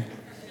quick, man.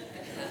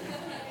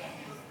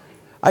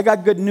 I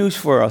got good news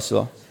for us,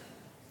 though.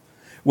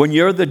 When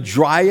you're the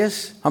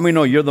driest, how many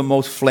know you're the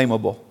most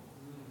flammable?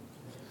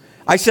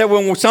 I said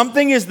when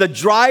something is the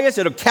driest,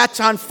 it'll catch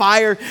on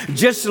fire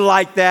just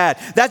like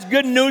that. That's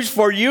good news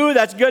for you.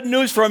 That's good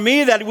news for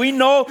me, that we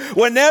know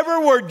whenever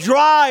we're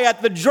dry,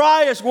 at the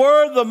driest,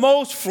 we're the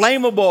most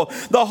flammable.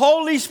 The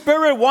Holy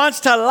Spirit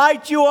wants to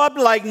light you up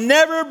like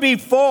never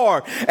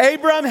before.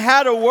 Abraham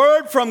had a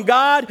word from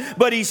God,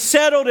 but he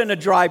settled in a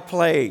dry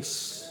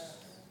place.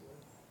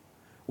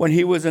 When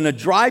he was in a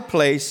dry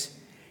place,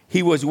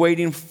 he was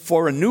waiting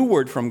for a new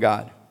word from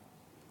God,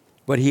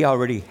 but he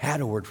already had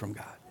a word from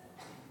God.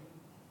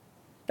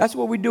 That's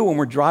what we do when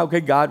we're dry. Okay,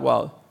 God,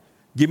 well,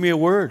 give me a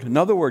word,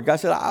 another word. God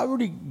said, I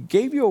already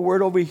gave you a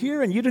word over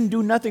here, and you didn't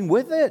do nothing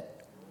with it.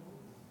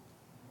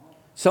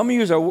 Some of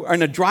you are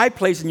in a dry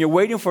place, and you're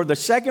waiting for the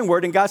second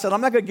word, and God said,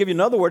 I'm not going to give you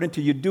another word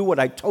until you do what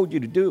I told you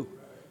to do.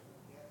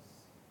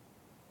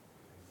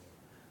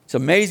 It's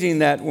amazing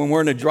that when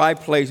we're in a dry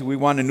place, we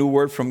want a new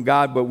word from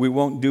God, but we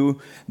won't do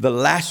the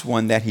last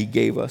one that He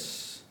gave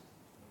us.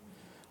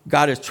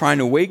 God is trying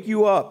to wake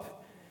you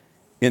up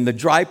in the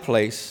dry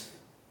place.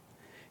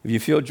 If you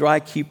feel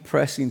dry, keep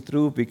pressing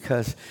through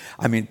because,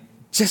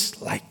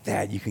 just like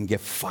that, you can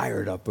get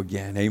fired up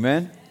again.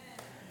 Amen?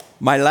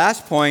 My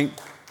last point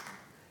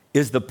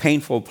is the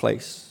painful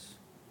place.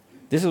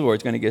 This is where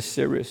it's going to get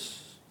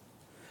serious.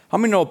 How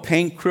many know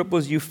pain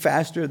cripples you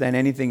faster than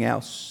anything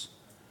else?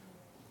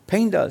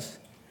 Pain does.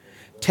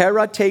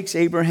 Terah takes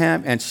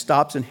Abraham and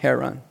stops in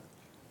Haran.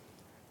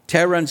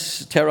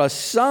 Terah's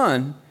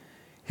son,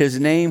 his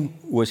name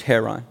was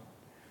Haran.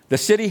 The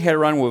city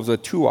Haran was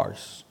with 2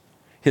 R's.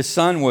 His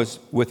son was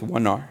with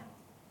 1 R.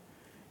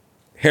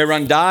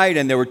 Haran died,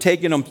 and they were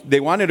taking him. They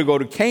wanted to go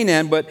to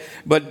Canaan,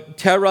 but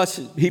Terah,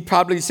 he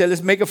probably said,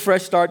 let's make a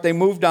fresh start. They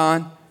moved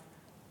on.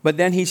 But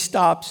then he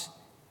stops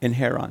in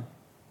Haran,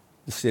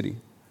 the city.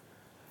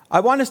 I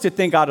want us to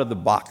think out of the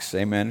box,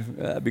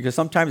 amen, because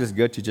sometimes it's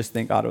good to just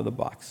think out of the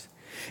box.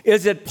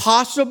 Is it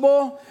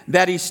possible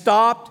that he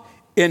stopped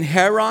in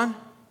Haran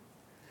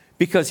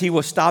because he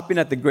was stopping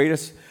at the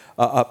greatest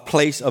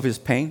place of his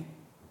pain?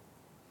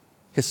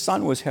 His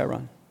son was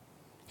Haran.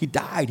 He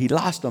died. He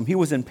lost him. He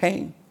was in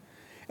pain.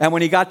 And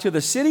when he got to the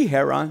city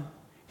Haran,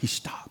 he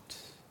stopped.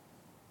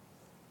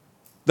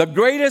 The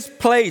greatest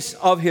place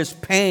of his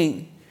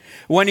pain.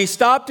 When he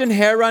stopped in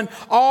Haran,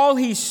 all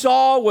he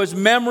saw was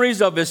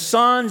memories of his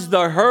sons,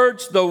 the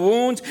hurts, the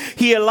wounds.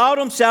 He allowed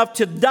himself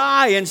to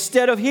die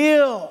instead of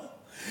heal.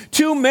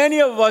 Too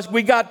many of us,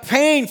 we got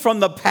pain from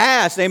the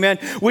past, amen.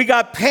 We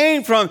got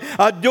pain from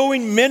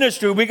doing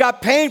ministry. We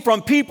got pain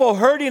from people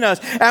hurting us.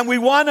 And we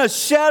want to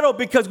settle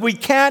because we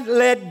can't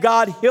let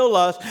God heal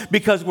us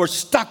because we're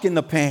stuck in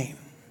the pain.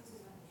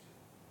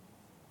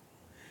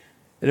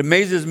 It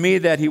amazes me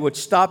that he would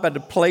stop at the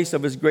place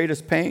of his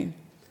greatest pain.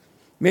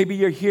 Maybe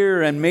you're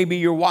here and maybe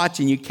you're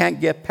watching. You can't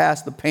get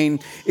past the pain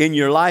in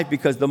your life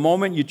because the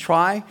moment you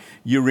try,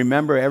 you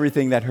remember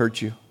everything that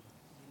hurt you.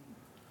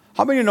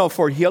 How many of you know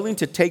for healing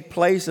to take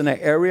place in an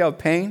area of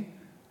pain,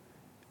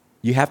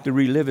 you have to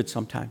relive it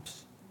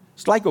sometimes?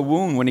 It's like a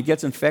wound when it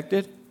gets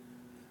infected.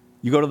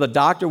 You go to the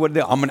doctor, what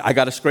do they? I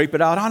got to scrape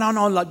it out.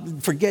 Oh, no,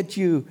 forget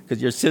you, because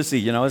you're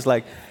sissy, It's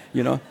like,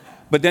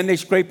 But then they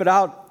scrape it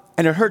out,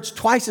 and it hurts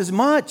twice as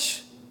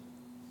much.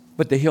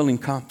 but the healing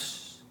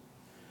comes.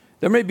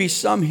 There may be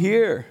some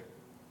here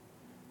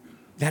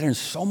that are in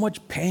so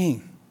much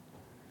pain.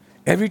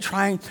 Every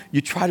time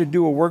you try to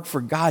do a work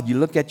for God, you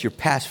look at your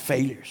past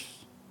failures.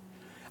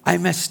 I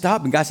messed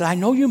up. And God said, I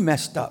know you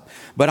messed up,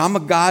 but I'm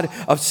a God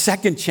of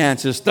second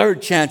chances,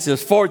 third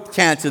chances, fourth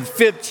chances,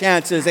 fifth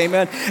chances.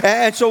 Amen.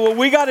 And so what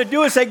we got to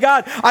do is say,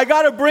 God, I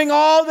got to bring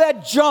all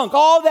that junk,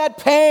 all that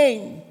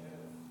pain.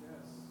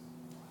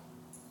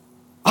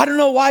 I don't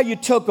know why you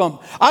took them.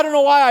 I don't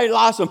know why I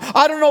lost them.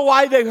 I don't know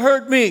why they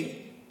hurt me.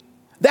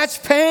 That's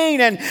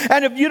pain. And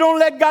if you don't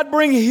let God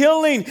bring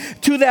healing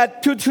to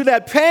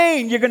that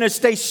pain, you're going to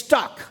stay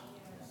stuck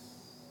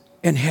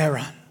in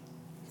Haran.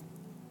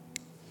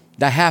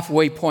 The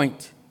halfway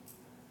point.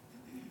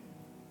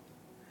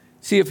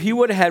 See, if he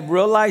would have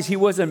realized he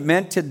wasn't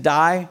meant to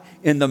die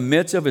in the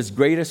midst of his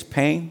greatest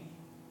pain,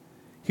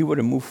 he would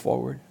have moved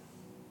forward.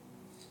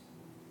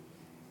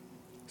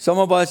 Some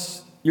of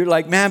us, you're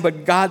like, man,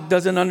 but God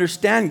doesn't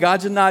understand.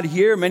 God's not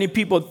here. Many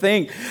people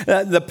think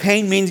the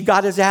pain means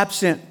God is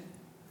absent.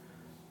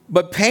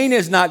 But pain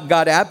is not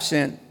God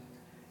absent.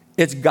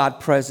 It's God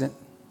present.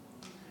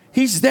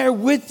 He's there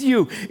with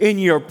you in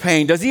your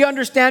pain. Does he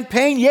understand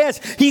pain? Yes.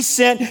 He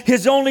sent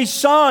his only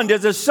son.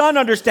 Does the son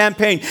understand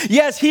pain?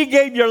 Yes. He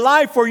gave your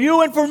life for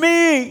you and for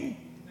me.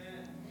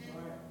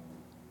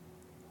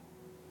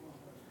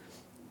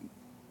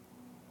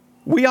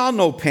 We all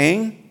know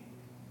pain.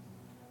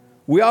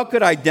 We all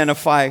could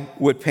identify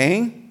with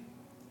pain.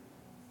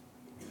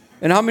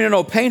 And how many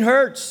know pain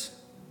hurts?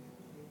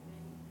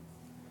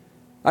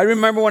 I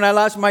remember when I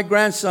lost my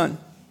grandson.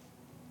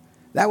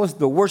 That was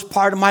the worst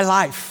part of my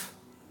life.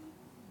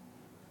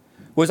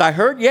 Was I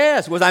hurt?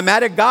 Yes. Was I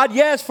mad at God?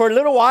 Yes, for a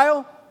little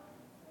while.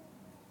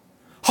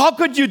 How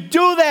could you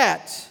do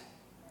that?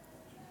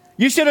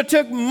 You should have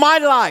took my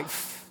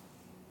life,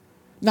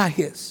 not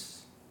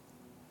his.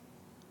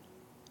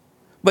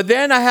 But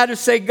then I had to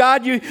say,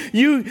 God,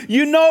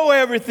 you know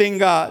everything,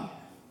 God.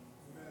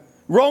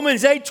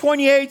 Romans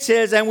 8:28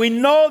 says, and we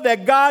know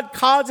that God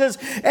causes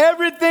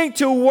everything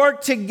to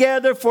work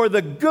together for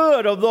the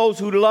good of those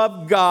who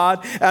love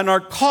God and are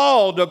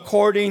called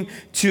according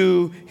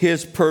to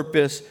his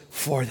purpose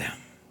for them.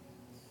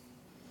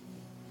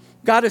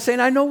 God is saying,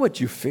 I know what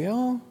you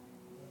feel.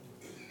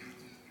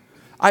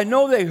 I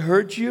know they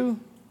hurt you,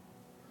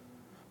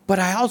 but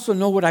I also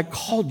know what I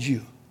called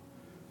you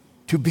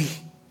to be.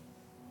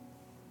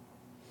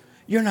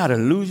 You're not a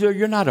loser.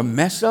 You're not a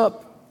mess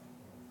up.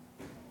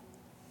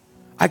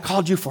 I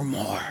called you for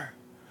more.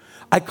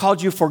 I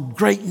called you for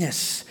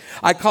greatness.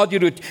 I called you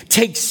to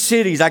take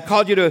cities. I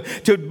called you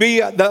to be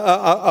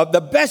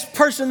the best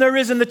person there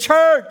is in the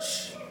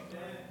church.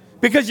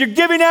 Because you're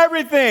giving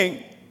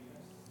everything.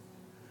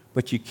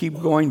 But you keep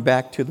going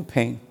back to the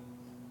pain.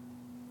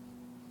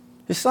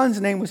 His son's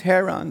name was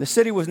Haran. The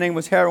city's name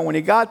was Haran. When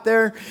he got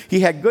there, he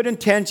had good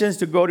intentions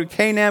to go to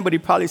Canaan, but he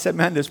probably said,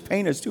 man, this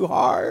pain is too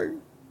hard.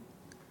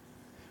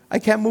 I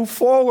can't move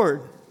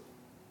forward.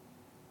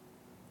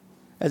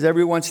 As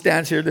everyone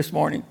stands here this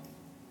morning.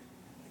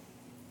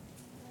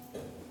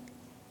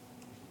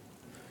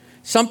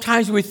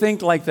 Sometimes we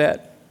think like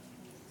that.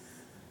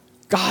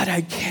 God, I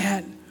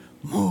can't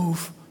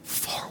move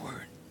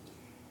forward.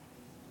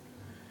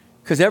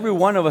 Because every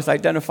one of us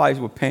identifies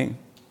with pain.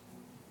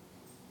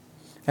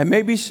 And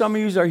maybe some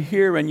of you are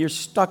here and you're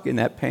stuck in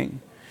that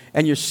pain.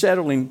 And you're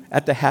settling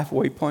at the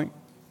halfway point.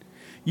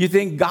 You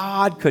think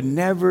God could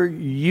never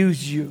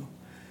use you.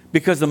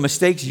 Because of the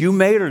mistakes you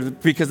made or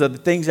because of the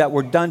things that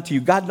were done to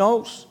you. God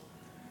knows.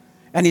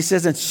 And he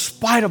says, in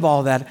spite of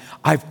all that,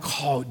 I've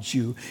called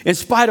you. In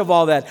spite of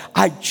all that,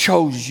 I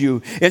chose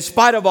you. In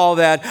spite of all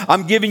that,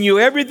 I'm giving you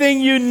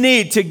everything you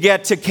need to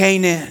get to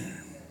Canaan.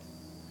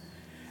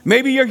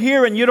 Maybe you're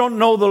here and you don't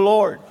know the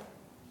Lord.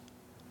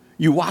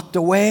 You walked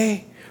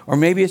away, or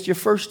maybe it's your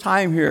first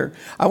time here.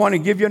 I want to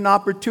give you an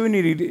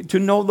opportunity to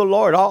know the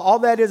Lord. All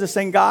that is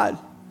saying, God,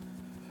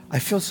 I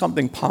feel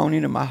something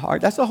pounding in my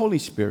heart. That's the Holy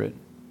Spirit.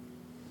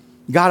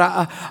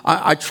 God,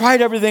 I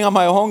tried everything on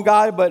my own,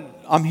 God, but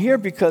I'm here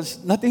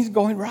because nothing's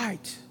going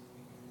right.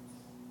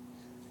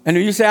 And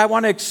if you say, I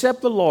want to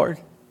accept the Lord,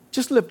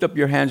 just lift up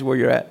your hands where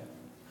you're at.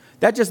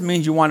 That just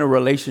means you want a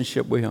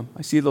relationship with him.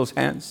 I see those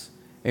hands.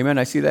 Amen.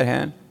 I see that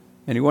hand.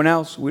 Anyone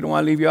else? We don't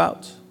want to leave you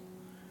out.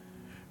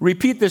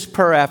 Repeat this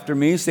prayer after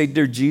me. Say,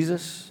 dear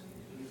Jesus,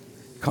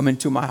 come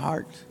into my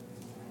heart.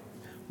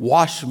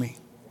 Wash me.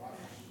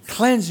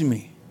 Cleanse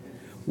me.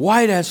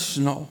 White as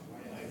snow.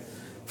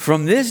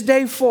 From this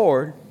day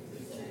forward,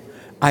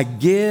 I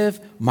give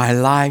my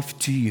life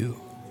to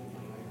you.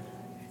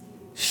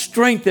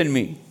 Strengthen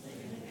me.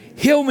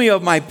 Heal me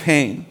of my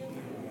pain.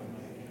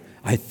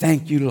 I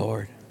thank you,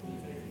 Lord.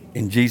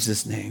 In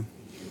Jesus' name,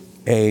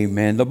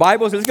 amen. The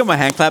Bible says, let's give them a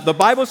hand clap. The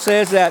Bible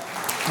says that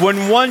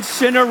when one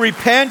sinner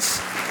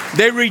repents,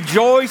 they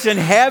rejoice in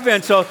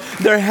heaven. So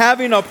they're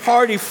having a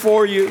party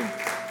for you.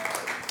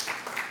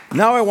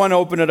 Now I want to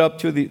open it up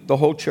to the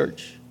whole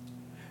church.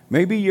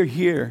 Maybe you're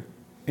here.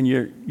 And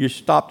you're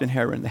stopped in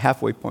Haran, the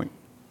halfway point.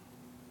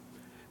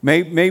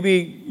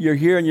 Maybe you're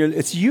here and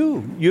it's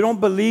you. You don't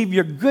believe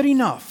you're good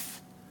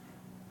enough.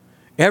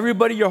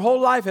 Everybody your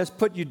whole life has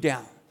put you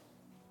down.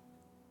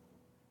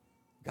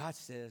 God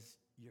says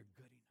you're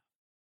good enough.